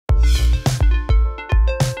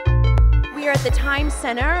here at the Times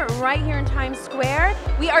Center, right here in Times Square.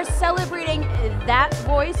 We are celebrating that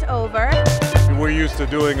voiceover. We're used to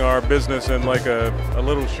doing our business in like a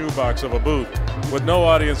little shoebox of a booth with no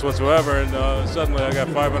audience whatsoever, and suddenly I got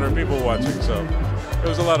 500 people watching, so it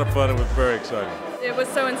was a lot of fun. It was very exciting. It was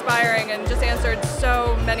so inspiring and just answered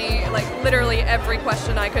so many, like literally every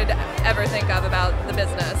question I could ever think of about the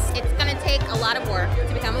business. It's going to take a lot of work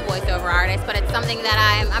to become a voiceover artist, but it's something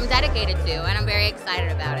that I'm dedicated to, and I'm very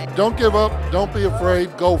excited about it. Don't give up, don't be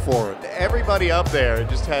afraid, go for it. Everybody up there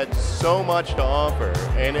just had so much to offer,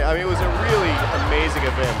 and I mean, it was a really amazing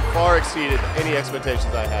event, far exceeded any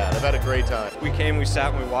expectations I had. I've had a great time. We came, we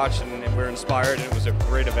sat, and we watched, and we were inspired, and it was a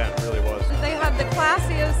great event, it really was. They have the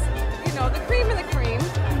classiest, you know, the cream of the cream,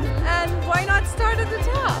 and why not start at the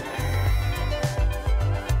top?